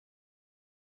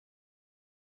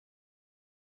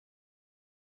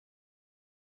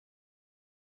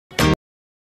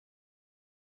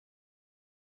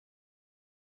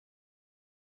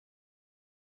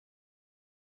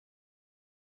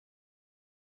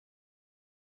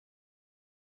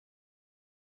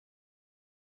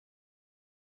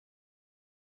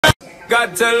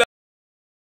got to love.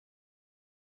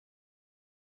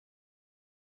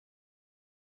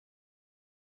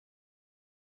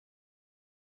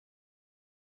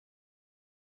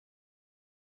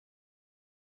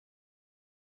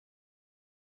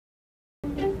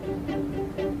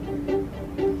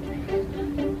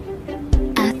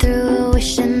 I threw a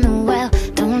wish in the well.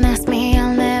 Don't ask me,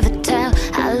 I'll never tell.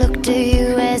 I looked at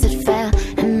you as it fell,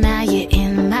 and now you're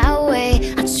in my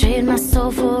way. I trade my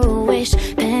soul for a wish.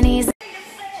 Pennies.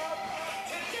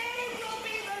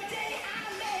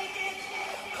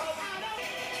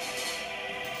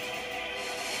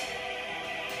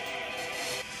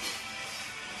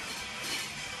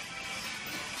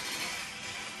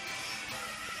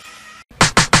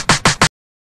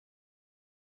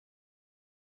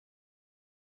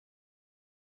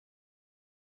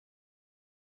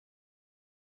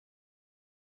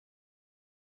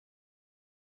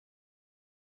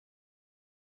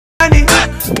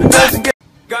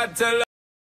 Got to love.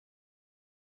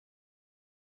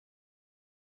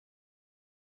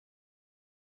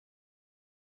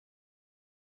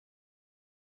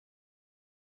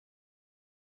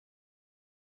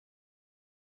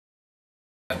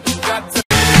 Got to.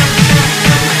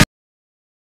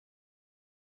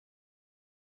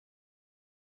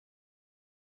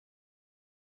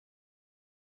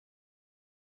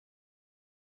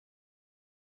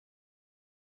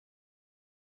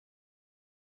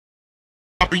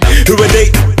 Who are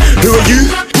they? Who are you?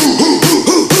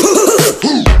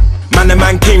 Man, the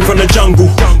man came from the jungle.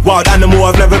 Wild animal,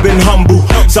 I've never been humble.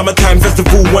 Summertime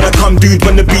festival, when I come, dude,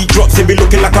 when the beat drops, it be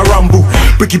looking like a rumble.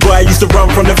 Bricky boy, I used to run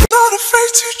from the. Not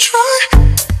afraid to try.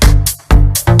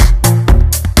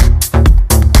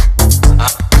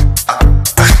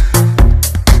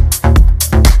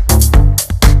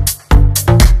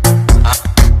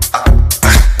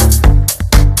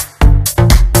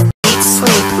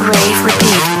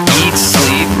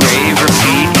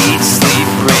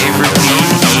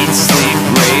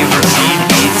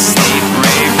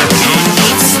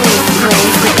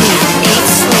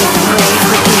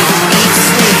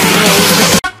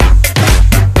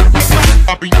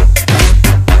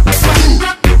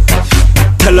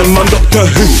 Tell 'em I'm Doctor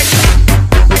Who.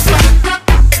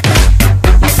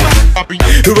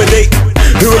 Who are they?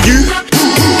 Who are you?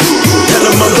 Tell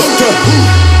 'em I'm Doctor Who.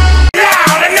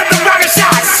 Loud, another round of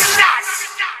shots.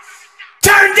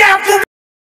 Turn down for.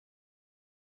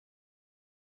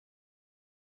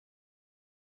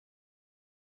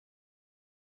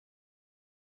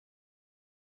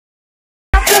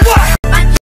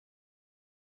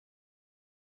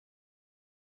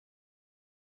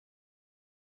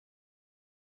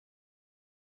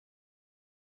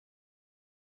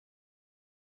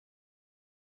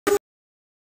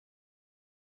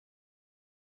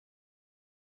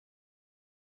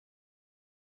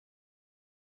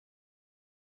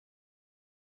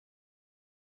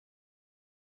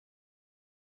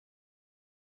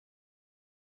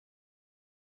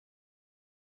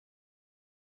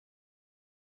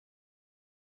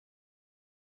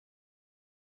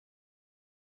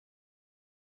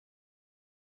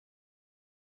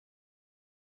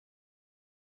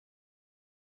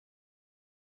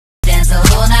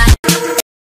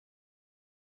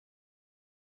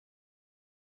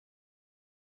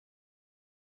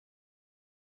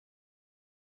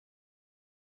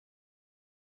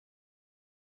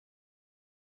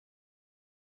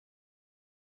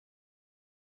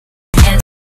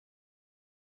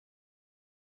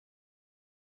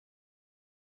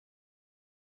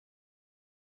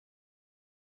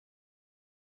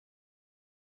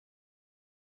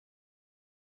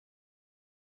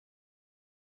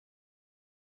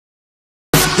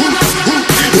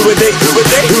 Who are they? Who are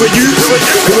they? Who are you?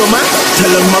 Who am I?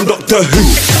 Tell 'em I'm Doctor Who.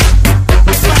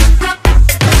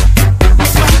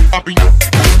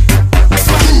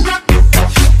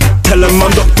 Tell 'em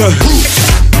I'm Doctor Who.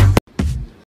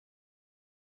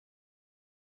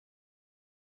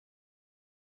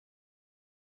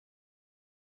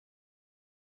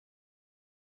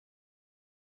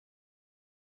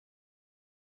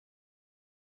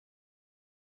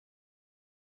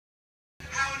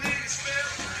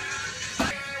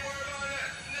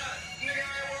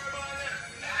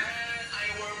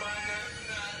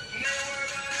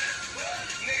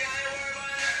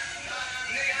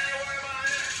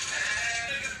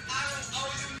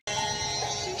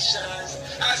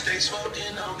 I stay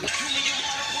smoking on good. I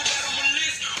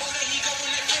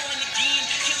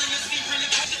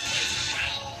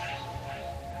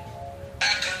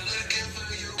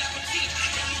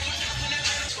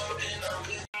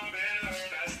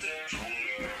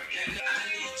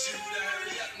need you to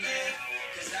hurry up, man,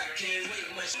 'cause I can't wait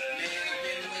much, man. I've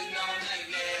been waiting all night.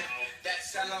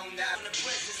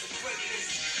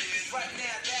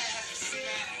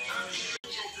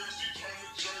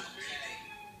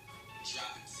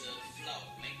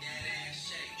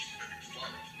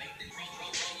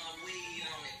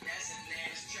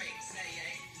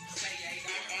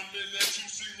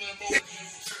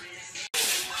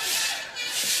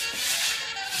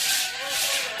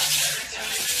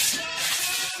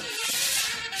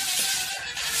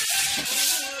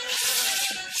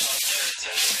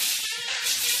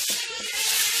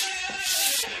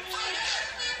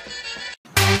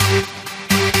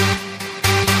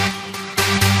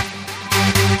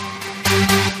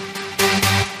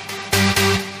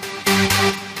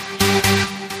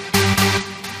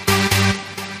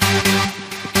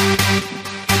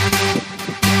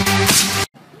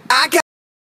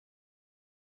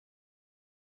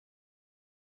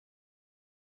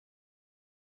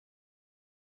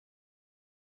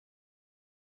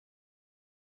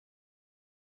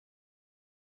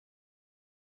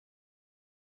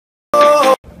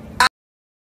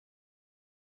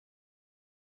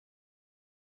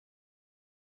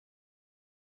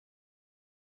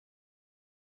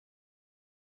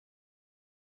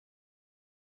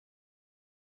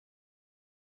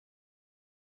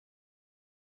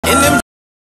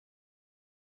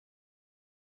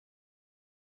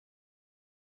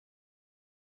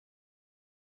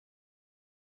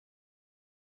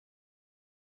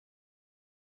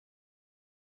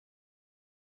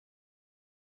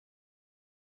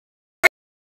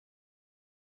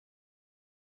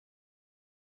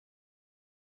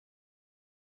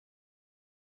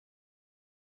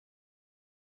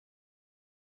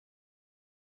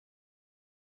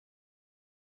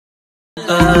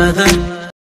 other.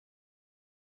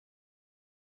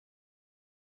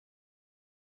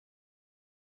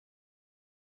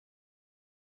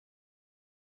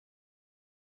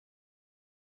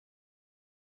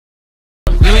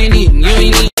 You ain't eating.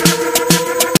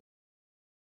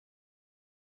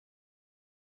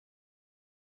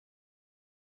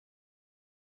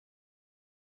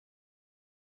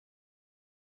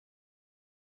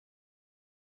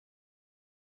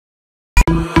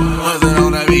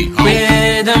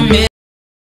 With a minute.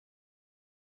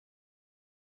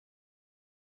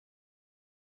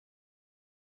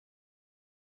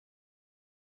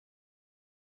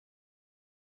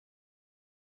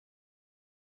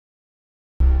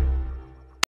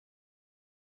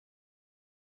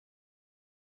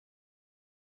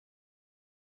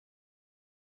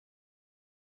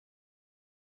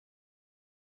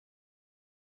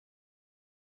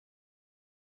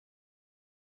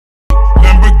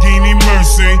 Lamborghini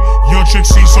Mercy, your chick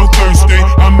she's so thirsty.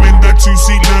 I'm in that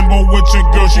two-seat Lambo with your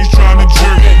girl, she's trying to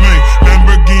jerk me.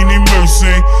 Lamborghini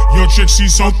Mercy, your chick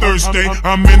she's so thirsty.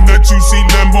 I'm in that two-seat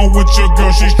Lambo with your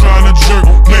girl, she's trying to jerk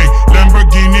me.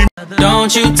 Lamborghini.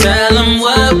 Don't you tell them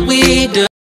what we do.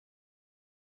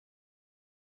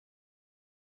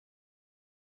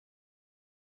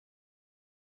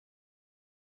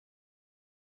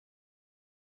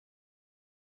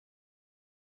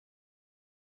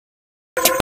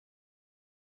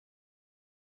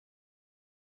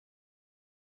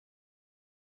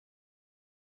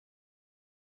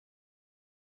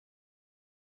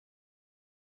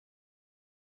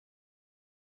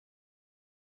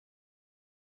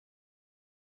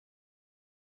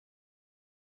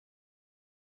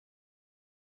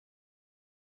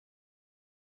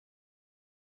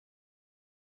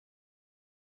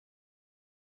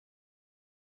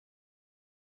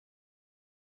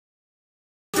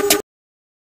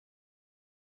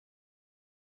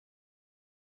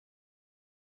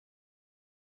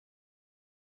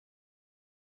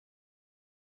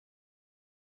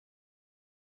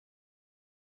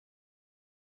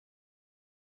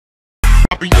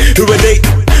 Who are they?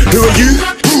 Who are you?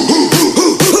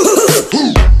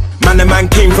 Man, the man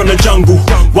came from the jungle.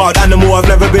 Wild animal, I've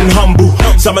never been humble.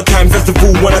 Summertime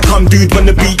festival, when I come, dude, when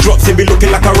the beat drops, it be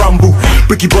looking like a rumble.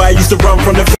 Bricky boy, I used to run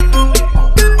from the.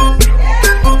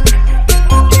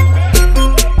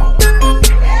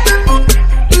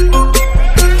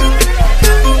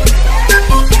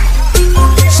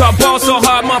 So I ball so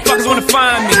hard, motherfuckers wanna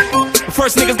find me. The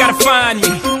first niggas gotta find me.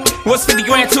 What's 50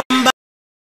 grand to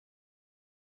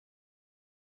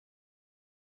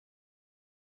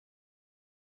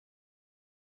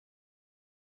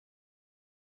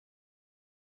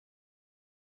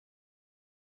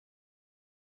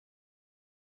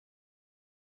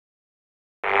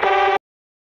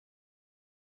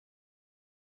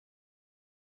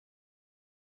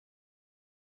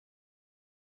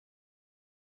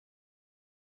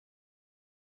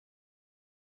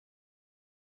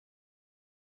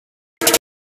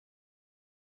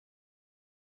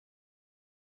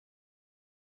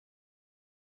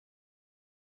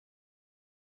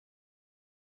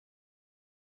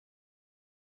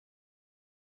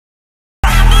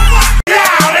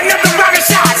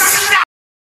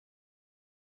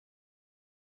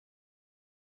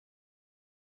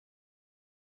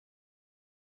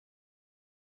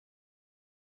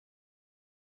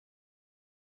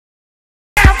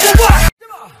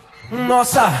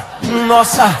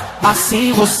Nossa,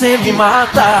 assim você me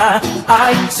mata.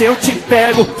 Ai, se eu te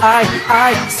pego,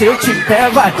 ai, se eu te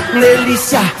pego, ai,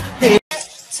 delícia.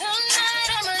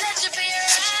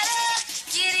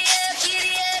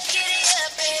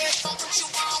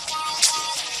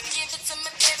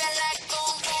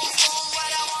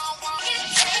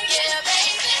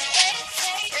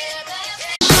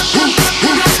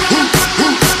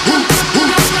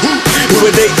 Who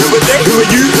are they? Who are they? Who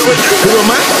are you? Who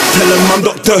am I? Tell them I'm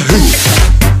Doctor Who.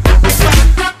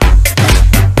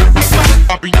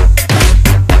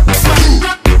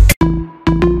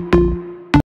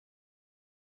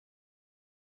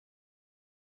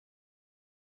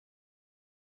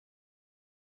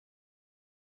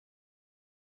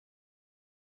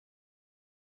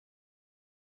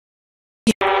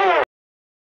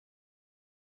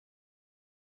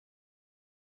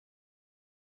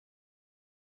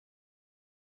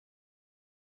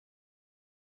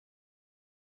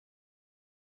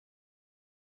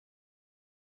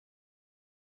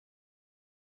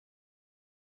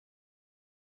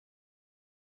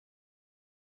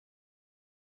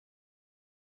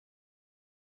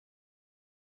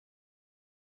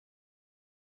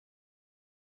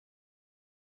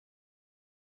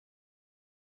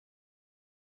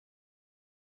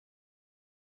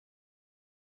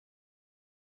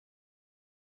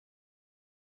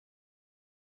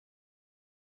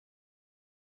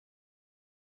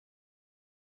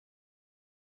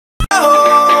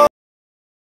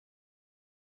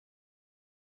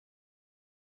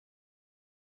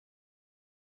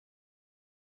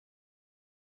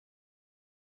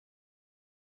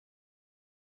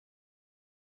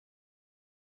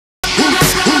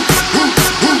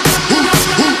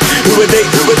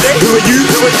 are they? Who are you?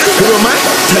 Who am I?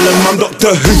 Tell them I'm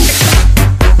Doctor Who.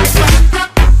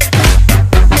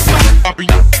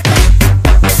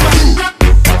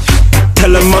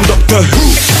 Tell them I'm Doctor Who.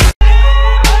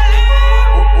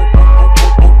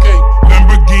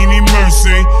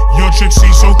 Your chick,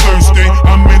 she's so thirsty.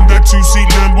 I'm in that 2-seat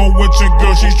Lambo with your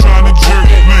girl, she's trying to jerk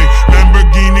me.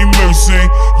 Lamborghini Mercy.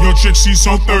 Your chick, she's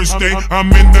so thirsty.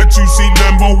 I'm in that 2-seat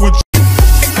Lambo with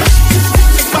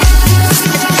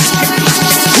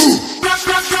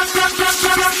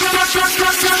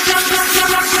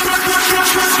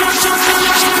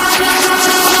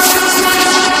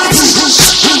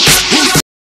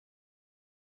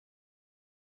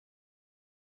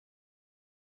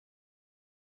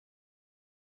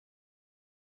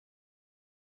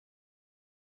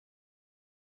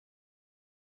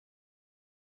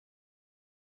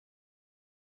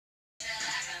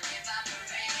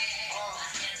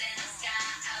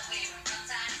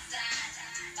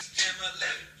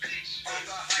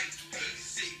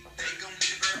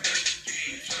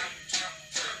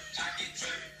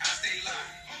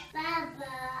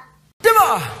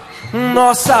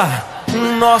Nossa,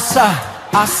 nossa,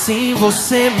 assim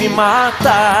você me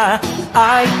mata.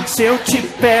 Ai, se eu te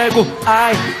pego,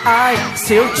 ai, ai,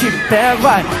 se eu te pego,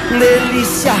 ai,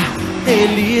 delícia,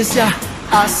 delícia,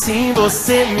 assim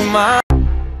você me mata.